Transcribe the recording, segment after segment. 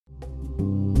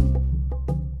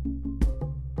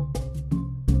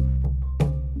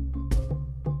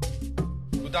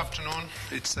Good afternoon.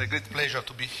 It's a great pleasure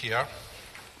to be here.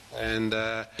 And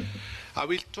I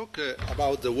will talk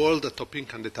about the World Top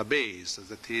Income Database,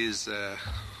 that is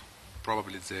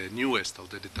probably the newest of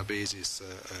the databases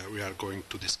we are going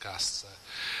to discuss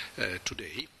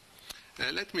today.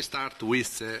 Let me start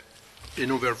with an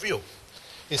overview.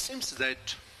 It seems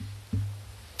that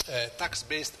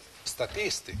tax-based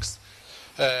statistics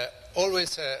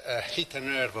always hit a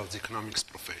nerve of the economics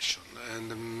profession.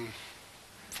 And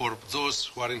for those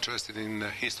who are interested in the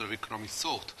history of economic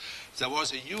thought, there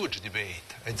was a huge debate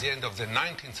at the end of the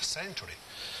 19th century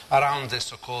around the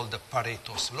so-called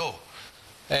Pareto's law.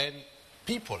 And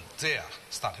people there,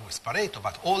 starting with Pareto,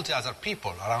 but all the other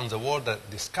people around the world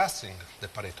discussing the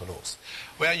Pareto laws,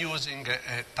 were using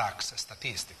tax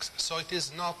statistics. So it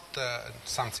is not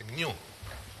something new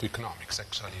to economics,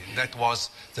 actually. That was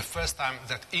the first time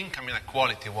that income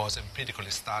inequality was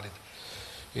empirically studied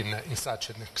in such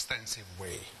an extensive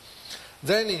way.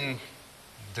 Then in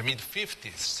the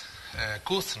mid-50s,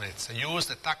 Kuznets used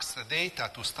the tax data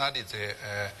to study the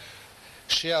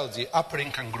share of the upper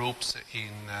income groups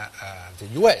in the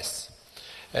US.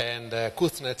 And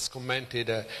Kuznets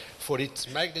commented for its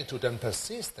magnitude and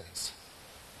persistence.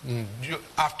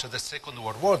 After the Second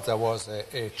World War, there was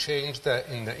a change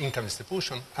in the income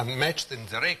distribution unmatched in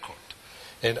the record.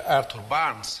 And Arthur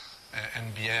Barnes,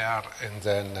 NBR, and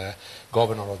then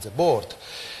governor of the board,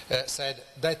 said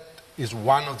that is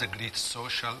one of the great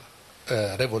social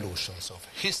revolutions of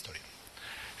history.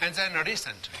 And then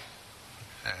recently,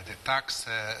 the tax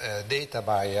data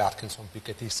by Atkinson,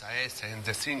 Piketty, Saez, and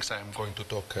the things I'm going to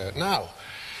talk now,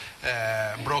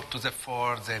 brought to the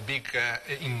fore the big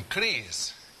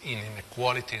increase in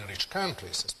inequality in rich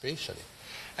countries, especially.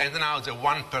 And now the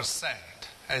 1%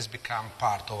 has become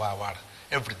part of our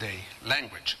everyday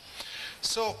language.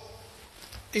 So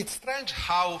it's strange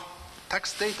how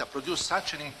tax data produce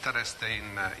such an interest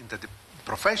in the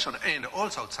profession and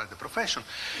also outside the profession.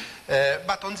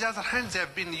 But on the other hand, they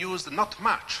have been used not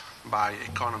much by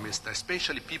economists,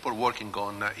 especially people working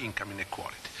on income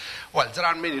inequality. Well, there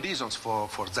are many reasons for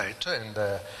that,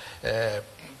 and,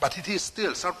 but it is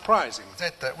still surprising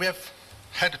that we have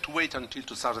had to wait until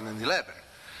 2011,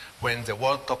 when the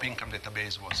World Top Income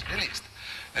Database was released,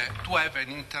 to have an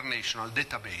international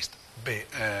database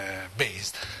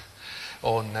based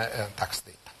on tax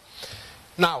data.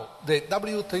 Now, the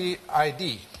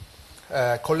WTID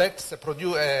collects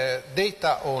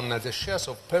data on the shares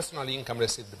of personal income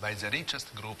received by the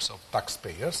richest groups of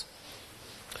taxpayers.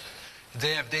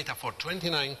 They have data for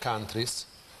 29 countries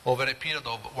over a period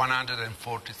of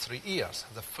 143 years.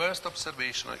 The first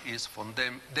observation is from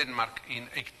Denmark in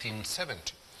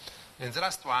 1870. And the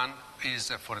last one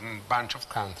is for a bunch of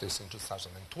countries in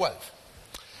 2012.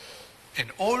 And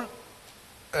all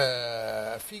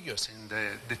figures in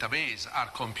the database are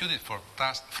computed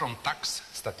from tax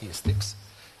statistics,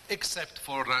 except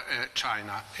for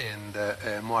China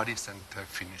and more recent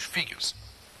Finnish figures.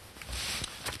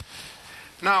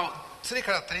 Now, three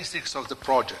characteristics of the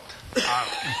project are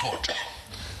important.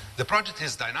 The project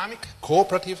is dynamic,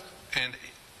 cooperative, and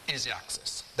easy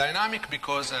access. Dynamic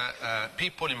because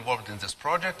people involved in these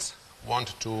projects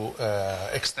want to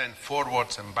extend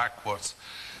forwards and backwards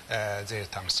their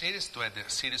time series, to add a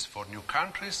series for new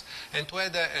countries, and to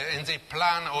add, and they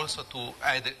plan also to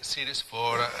add a series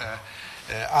for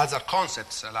other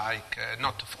concepts, like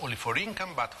not only for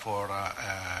income, but for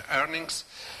earnings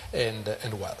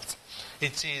and wealth.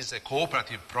 It is a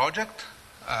cooperative project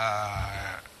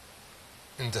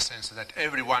in the sense that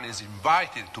everyone is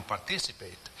invited to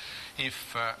participate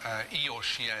if he or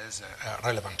she has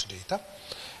relevant data.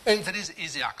 And there is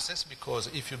easy access, because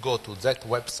if you go to that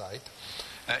website,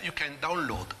 you can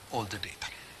download all the data.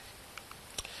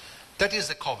 That is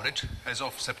the coverage as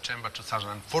of September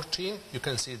 2014. You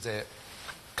can see the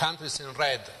countries in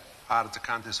red are the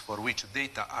countries for which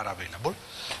data are available,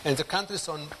 and the countries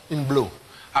in blue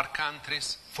are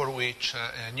countries for which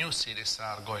new series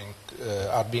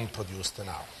are being produced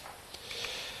now.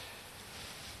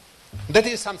 That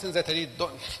is something that you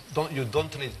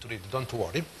don't need to read, don't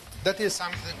worry. That is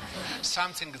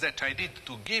something that I did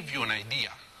to give you an idea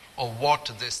of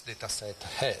what this data set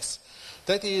has.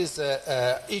 That is,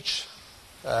 each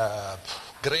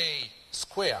gray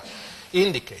square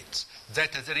indicates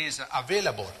that there is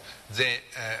available the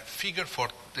figure for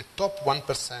the top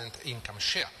 1% income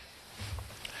share.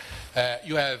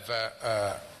 You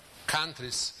have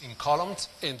countries in columns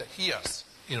and years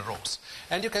in rows.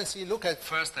 And you can see, look at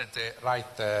first at the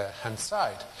right-hand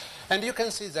side, and you can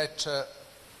see that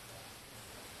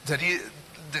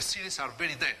the series are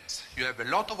very dense. You have a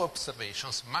lot of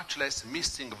observations, much less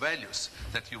missing values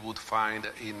that you would find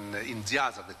in the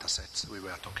other data sets we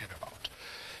were talking about.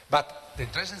 But the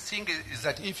interesting thing is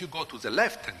that if you go to the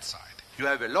left-hand side, you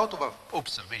have a lot of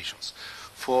observations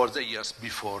for the years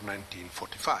before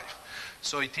 1945.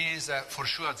 So it is for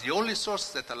sure the only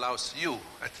source that allows you,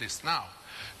 at least now,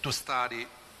 to study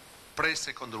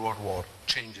pre-Second World War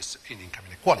changes in income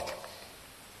inequality.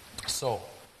 So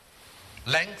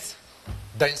length,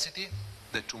 density,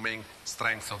 the two main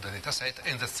strengths of the data set.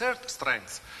 And the third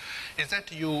strength is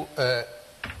that you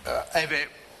have a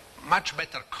much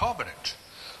better coverage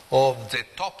of the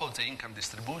top of the income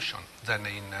distribution than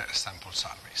in sample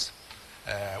surveys.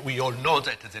 We all know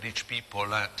that the rich people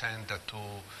tend to,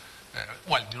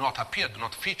 do not appear, do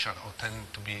not feature, or tend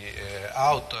to be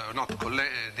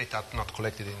data not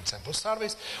collected in sample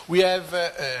surveys. We have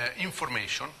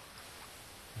information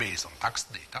based on tax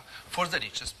data for the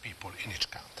richest people in each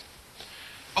country.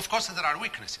 Of course, there are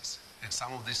weaknesses, and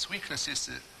some of these weaknesses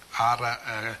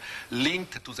are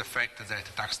linked to the fact that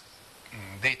tax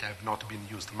data have not been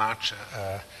used much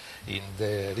in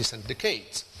the recent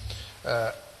decades.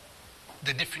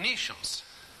 The definitions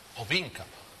of income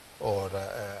or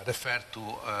refer to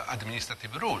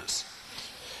administrative rules.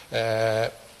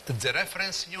 The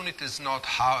reference unit is not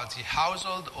the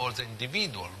household or the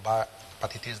individual,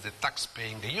 but it is the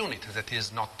tax-paying unit that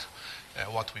is not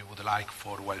what we would like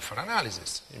for welfare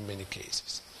analysis in many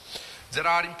cases. There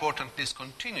are important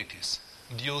discontinuities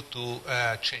due to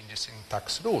changes in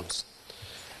tax rules.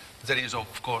 There is,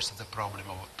 of course, the problem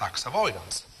of tax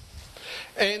avoidance.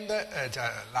 And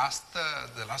the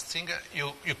last thing,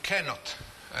 you cannot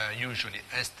usually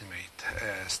estimate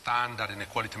standard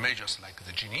inequality measures like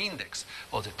the Gini index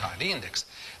or the Tile index,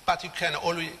 but you can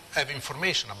always have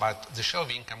information about the share of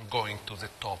income going to the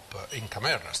top income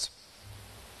earners.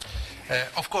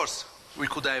 Of course, we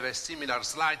could have a similar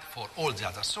slide for all the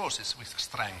other sources with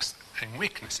strengths and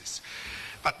weaknesses,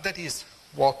 but that is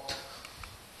what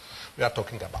we are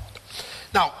talking about.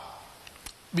 Now,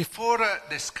 before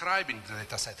describing the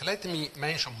data set, let me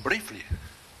mention briefly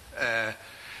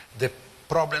the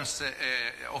problems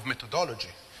of methodology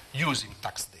using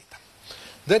tax data.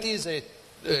 That is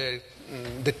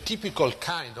the typical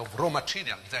kind of raw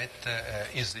material that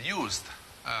is used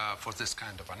for this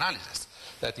kind of analysis.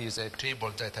 That is a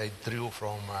table that I drew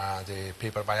from the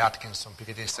paper by Atkinson,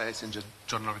 Piketty Says in the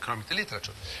Journal of Economic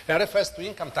Literature. It refers to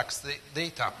income tax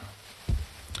data.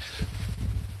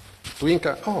 To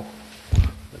income,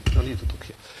 no need to talk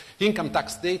here. Income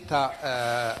tax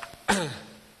data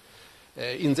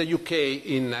in the UK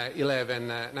in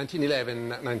 1911,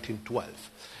 1912.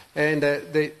 And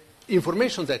the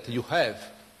information that you have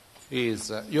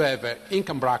is you have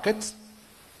income brackets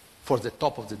for the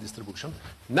top of the distribution,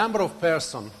 number of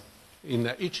persons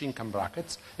in each income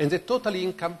brackets, and the total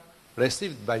income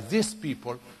received by these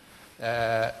people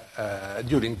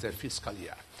during the fiscal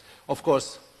year. Of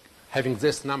course, having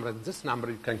this number and this number,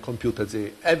 you can compute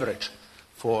the average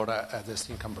for this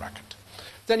income bracket.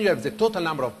 Then you have the total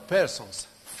number of persons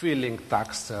filling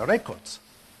tax records,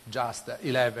 just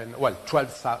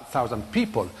 12,000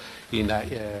 people in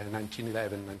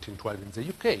 1911, 1912 in the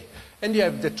UK. And you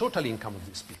have the total income of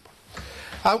these people.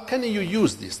 How can you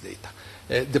use this data?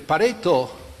 When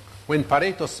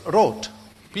Pareto wrote,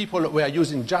 people were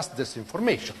using just this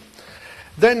information.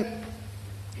 Then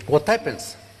what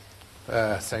happens?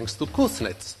 Thanks to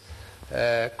Kuznets.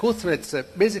 Kuznets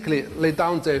basically laid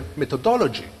down the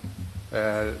methodology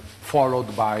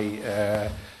followed by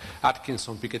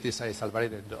Atkinson, Piketty, Saez,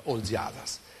 Alvarez, and all the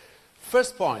others.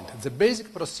 First point, the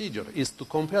basic procedure is to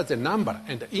compare the number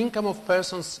and the income of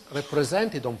persons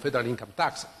represented on federal income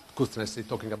tax, Kuznets is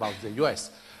talking about the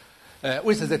US,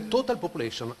 with the total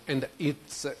population and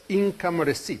its income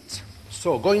receipts.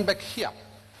 So going back here,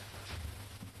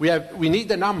 we need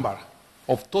the number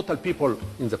of total people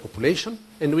in the population,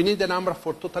 and we need the number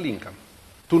for total income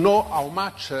to know how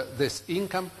much this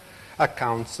income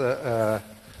accounts for,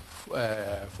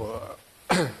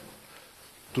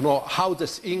 to know how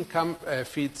this income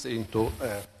fits into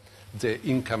the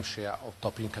income share of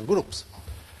top income groups.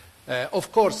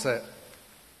 Of course,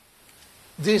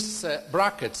 these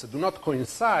brackets do not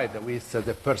coincide with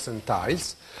the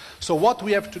percentiles, so what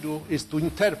we have to do is to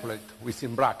interpolate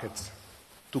within brackets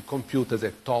to compute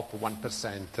the top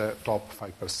 1%, top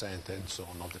 5%, and so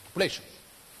on of the population.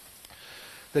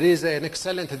 There is an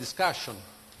excellent discussion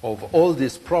of all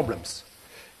these problems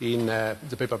in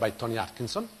the paper by Tony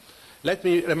Atkinson. Let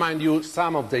me remind you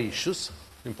some of the issues,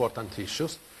 important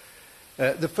issues.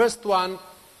 The first one,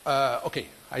 I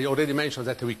already mentioned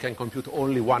that we can compute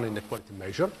only one inequality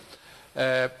measure.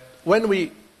 Then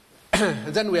we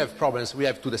have problems. We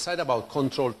have to decide about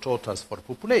control totals for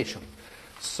population.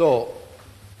 So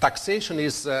taxation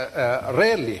is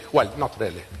rarely, well, not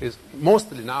rarely, is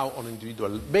mostly now on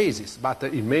individual basis, but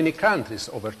in many countries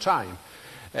over time,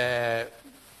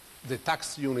 the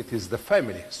tax unit is the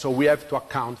family. So we have to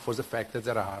account for the fact that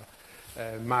there are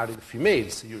married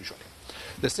females usually.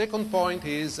 The second point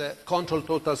is control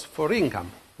totals for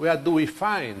income. Where do we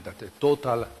find the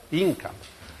total income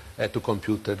to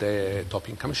compute the top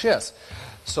income shares?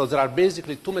 So there are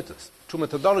basically two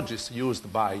methodologies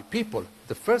used by people.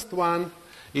 The first one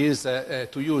is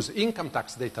to use income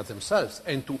tax data themselves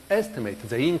and to estimate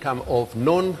the income of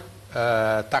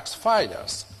non-tax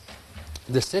filers.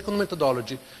 The second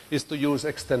methodology is to use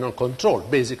external control,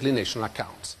 basically national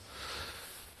accounts.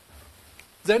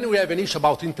 Then we have an issue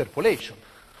about interpolation.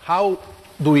 How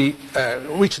do we,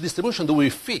 which distribution do we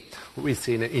fit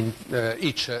within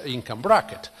each income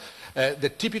bracket?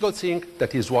 The typical thing,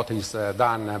 that is what is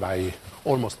done by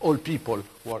almost all people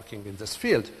working in this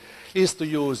field, is to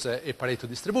use a Pareto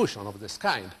distribution of this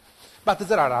kind. But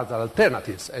there are other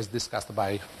alternatives, as discussed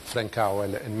by Frank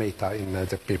Howell and Mehta in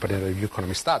the paper in Review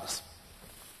Economic Studies.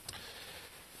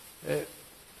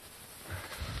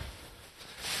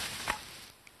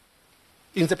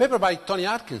 In the paper by Tony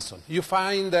Atkinson, you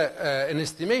find an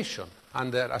estimation,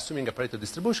 under assuming a Pareto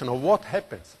distribution, of what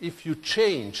happens if you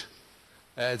change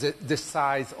the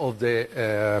size of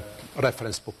the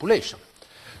reference population.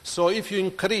 So if you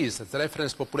increase the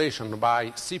reference population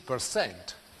by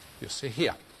C%, you see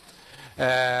here,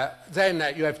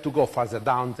 then you have to go further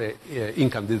down the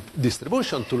income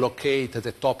distribution to locate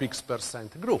the top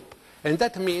X% group. And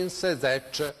that means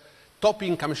that top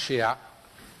income share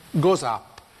goes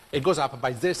up. It goes up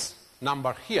by this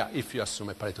number here if you assume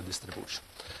a Pareto distribution.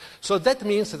 So that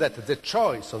means that the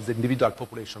choice of the individual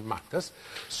population matters.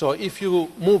 So if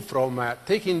you move from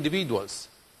taking individuals,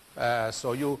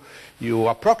 so you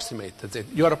approximate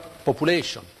your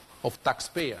population of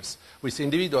taxpayers with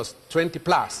individuals 20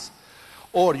 plus,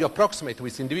 or you approximate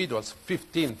with individuals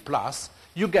 15 plus,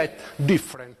 you get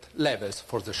different levels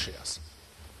for the shares.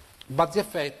 But the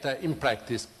effect in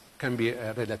practice can be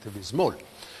relatively small.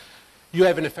 You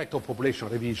have an effect of population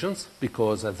revisions,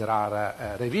 because there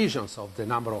are revisions of the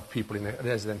number of people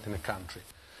resident in a country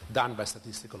done by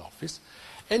statistical office.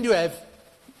 And you have,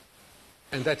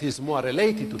 and that is more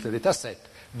related to the data set,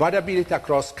 variability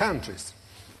across countries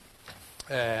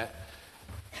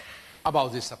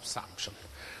about this assumption.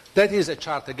 That is a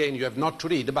chart, again, you have not to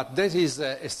read, but that is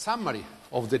a summary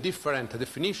of the different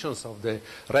definitions of the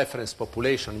reference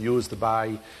population used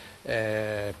by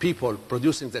people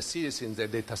producing the series in the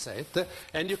data set.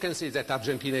 And you can see that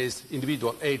Argentina is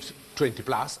individual aged 20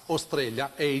 plus,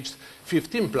 Australia aged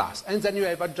 15 plus, and then you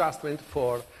have adjustment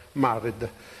for married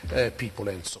people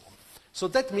and so on. So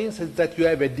that means that you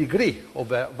have a degree of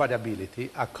variability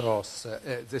across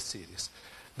the series.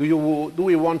 Do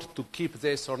we want to keep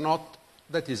this or not?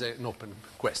 That is an open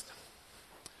question.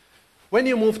 When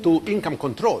you move to income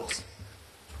controls,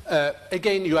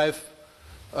 again you have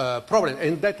problem,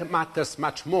 and that matters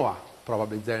much more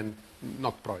probably than,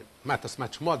 not probably, matters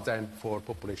much more than for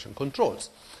population controls.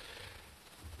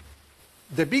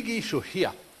 The big issue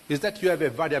here is that you have a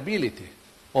variability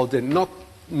of the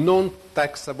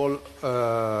non-taxable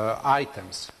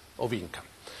items of income.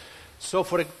 So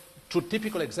two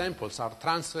typical examples are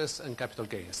transfers and capital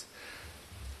gains.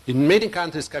 In many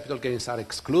countries, capital gains are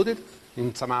excluded.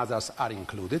 In some others are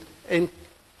included. And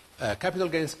capital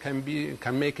gains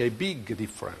can make a big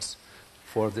difference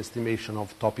for the estimation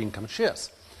of top income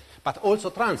shares. But also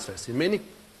transfers. In many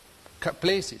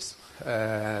places,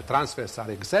 transfers are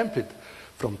exempted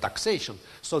from taxation,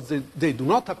 so they do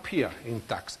not appear in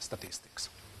tax statistics.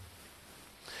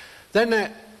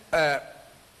 Then,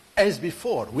 as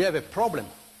before, we have a problem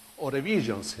of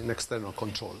revisions in external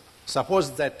control.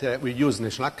 Suppose that we use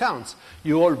national accounts.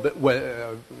 You all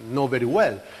know very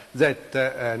well that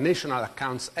national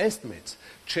accounts estimates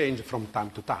change from time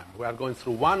to time. We are going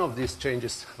through one of these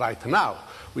changes right now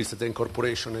with the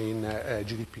incorporation in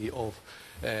GDP of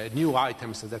new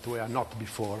items that were not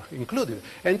before included.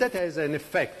 And that has an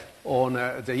effect on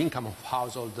the income of the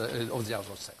household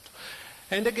sector.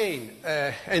 And again,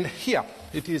 and here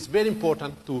it is very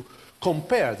important to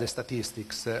compare the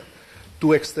statistics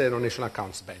to external national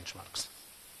accounts benchmarks.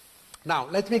 Now,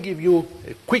 let me give you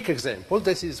a quick example.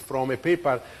 This is from a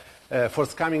paper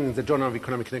forthcoming in the Journal of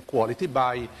Economic Inequality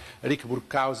by Rick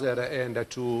Burkhauser and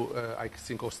two, I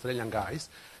think, Australian guys.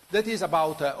 That is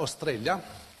about Australia.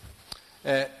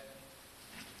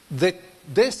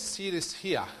 This series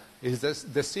here is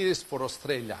the series for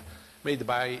Australia made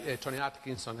by Tony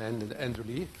Atkinson and Andrew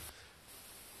Lee.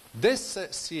 This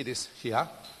series here,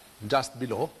 just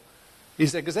below,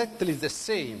 is exactly the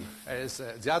same as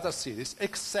the other series,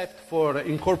 except for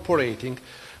incorporating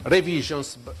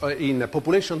revisions in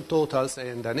population totals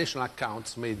and national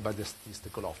accounts made by the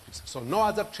statistical office. So no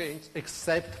other change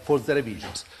except for the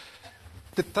revisions.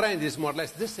 The trend is more or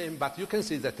less the same, but you can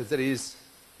see that there is,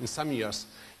 in some years,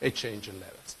 a change in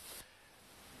levels.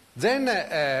 Then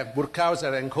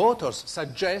Burkhauser and co-authors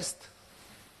suggest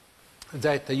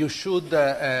that you should,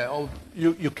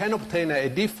 you can obtain a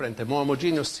different, a more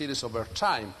homogeneous series over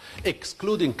time,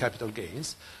 excluding capital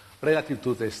gains, relative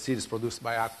to the series produced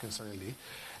by Atkinson and Lee.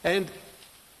 And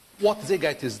what they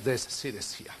get is this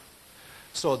series here.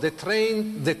 So the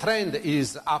trend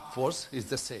is upwards, is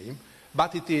the same,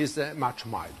 but it is much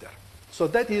milder. So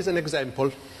that is an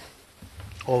example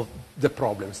of the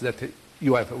problems that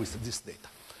you have with this data.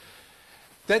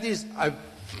 That is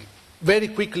very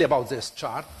quickly about this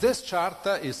chart. This chart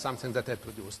is something that I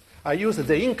produced. I used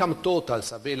the income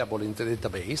totals available in the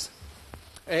database,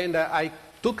 and I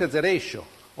took the ratio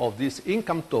of these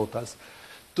income totals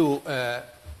to a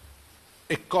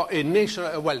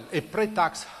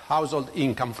pre-tax household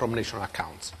income from national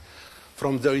accounts,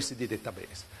 from the OECD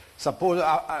database. Suppose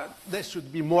this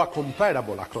should be more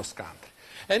comparable across country.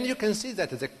 And you can see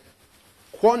that the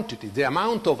quantity, the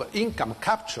amount of income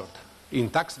captured in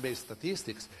tax-based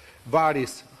statistics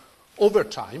varies over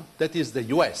time. That is the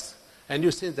US. And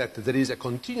you see that there is a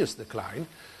continuous decline.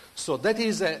 So that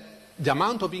is the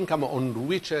amount of income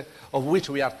of which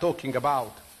we are talking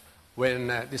about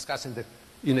when discussing the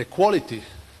inequality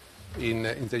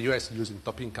in the US using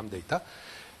top income data.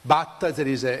 But there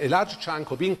is a large chunk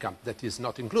of income that is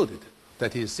not included.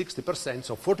 That is 60%,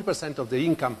 so 40% of the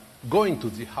income going to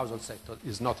the household sector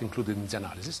is not included in the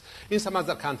analysis. In some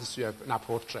other countries, you have an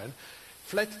upward trend,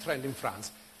 flat trend in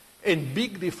France, and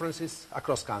big differences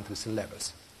across countries in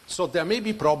levels. So there may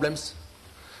be problems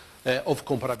of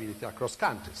comparability across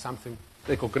countries, something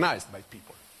recognized by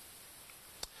people.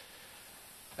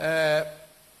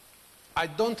 I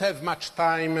don't have much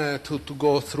time to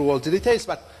go through all the details,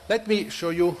 but let me show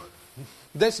you.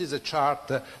 This is a chart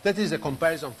that is a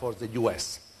comparison for the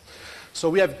US. So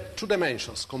we have two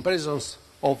dimensions, comparisons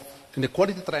of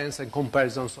inequality trends and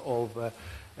comparisons of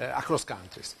across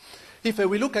countries. If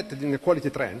we look at the inequality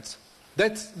trends,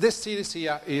 this series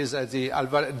here is the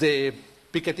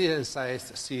Piketty and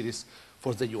Saez series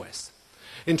for the US.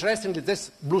 Interestingly,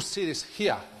 this blue series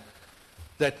here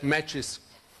that matches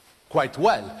quite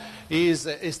well is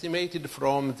estimated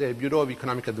from the Bureau of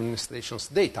Economic Administration's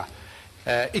data.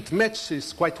 It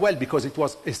matches quite well because it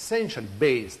was essentially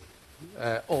based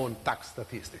on tax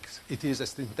statistics. It is a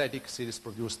synthetic series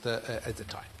produced at the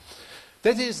time.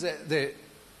 That is the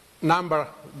number,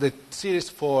 the series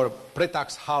for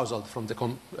pre-tax household from the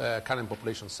current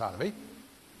population survey.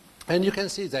 And you can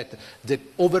see that the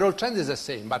overall trend is the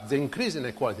same, but the increase in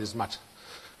inequality is much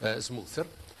smoother.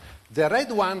 The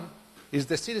red one is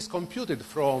the series computed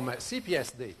from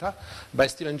CPS data by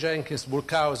Stephen Jenkins,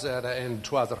 Burkhauser, and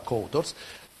two other co-authors,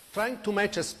 trying to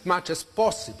match as much as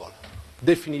possible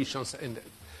definitions and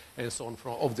so on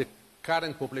of the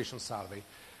current population survey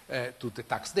to the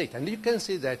tax data. And you can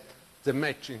see that the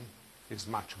matching is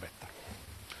much better.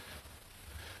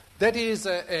 That is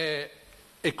a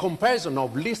comparison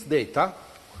of list data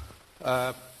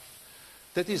that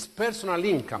is personal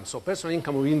income, so personal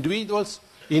income of individuals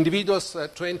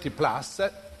 20 plus,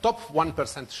 top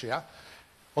 1% share.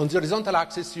 On the horizontal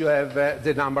axis, you have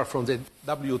the number from the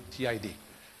WTID.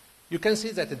 You can see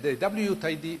that the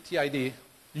WTID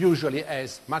usually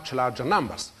has much larger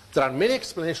numbers. There are many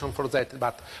explanations for that,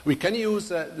 but we can use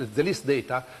the list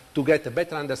data to get a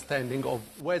better understanding of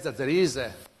whether there is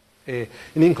an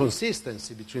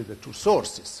inconsistency between the two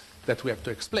sources that we have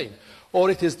to explain, or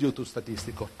it is due to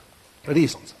statistical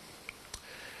reasons.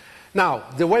 Now,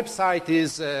 the website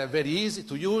is very easy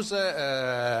to use.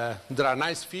 There are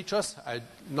nice features. I'm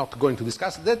not going to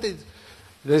discuss. That is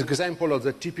the example of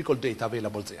the typical data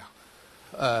available there.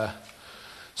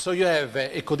 So you have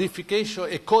a codification,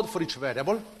 a code for each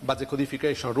variable, but the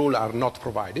codification rules are not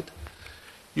provided.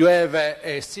 You have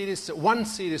a series, one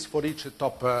series for each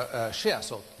top share.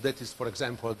 So that is, for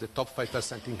example, the top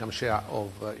 5% income share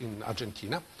in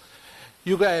Argentina.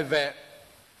 You have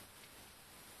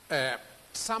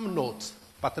some nodes,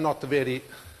 but not very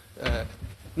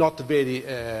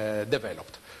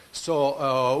developed.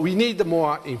 So we need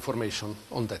more information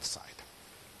on that side.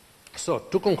 So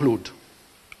to conclude,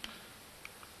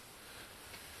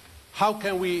 how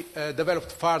can we develop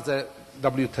further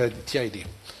WTID?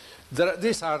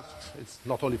 These are, it's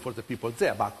not only for the people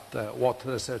there, but what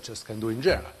researchers can do in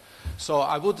general. So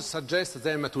I would suggest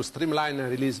them to streamline and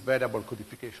release variable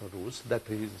codification rules. That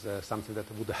is something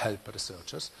that would help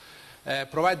researchers.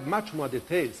 provide much more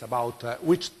details about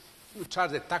which are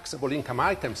the taxable income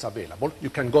items available. You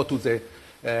can go to the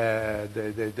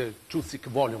two thick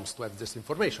volumes to have this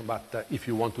information, but if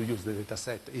you want to use the data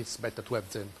set, it's better to have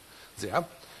them there.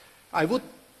 I would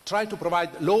try to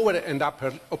provide lower and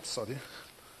upper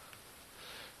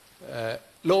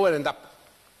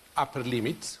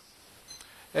limits.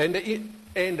 And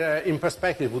in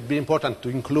perspective, it would be important to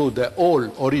include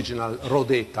all original raw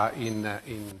data in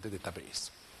the database.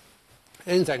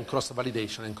 And then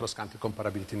cross-validation and cross-country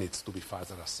comparability needs to be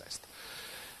further assessed.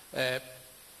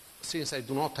 Since I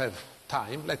do not have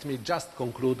time, let me just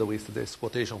conclude with this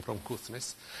quotation from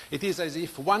Kuznets. It is as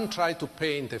if one tried to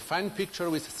paint a fine picture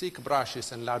with thick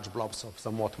brushes and large blobs of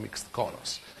somewhat mixed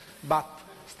colors, but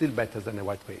still better than a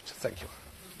white page. Thank you.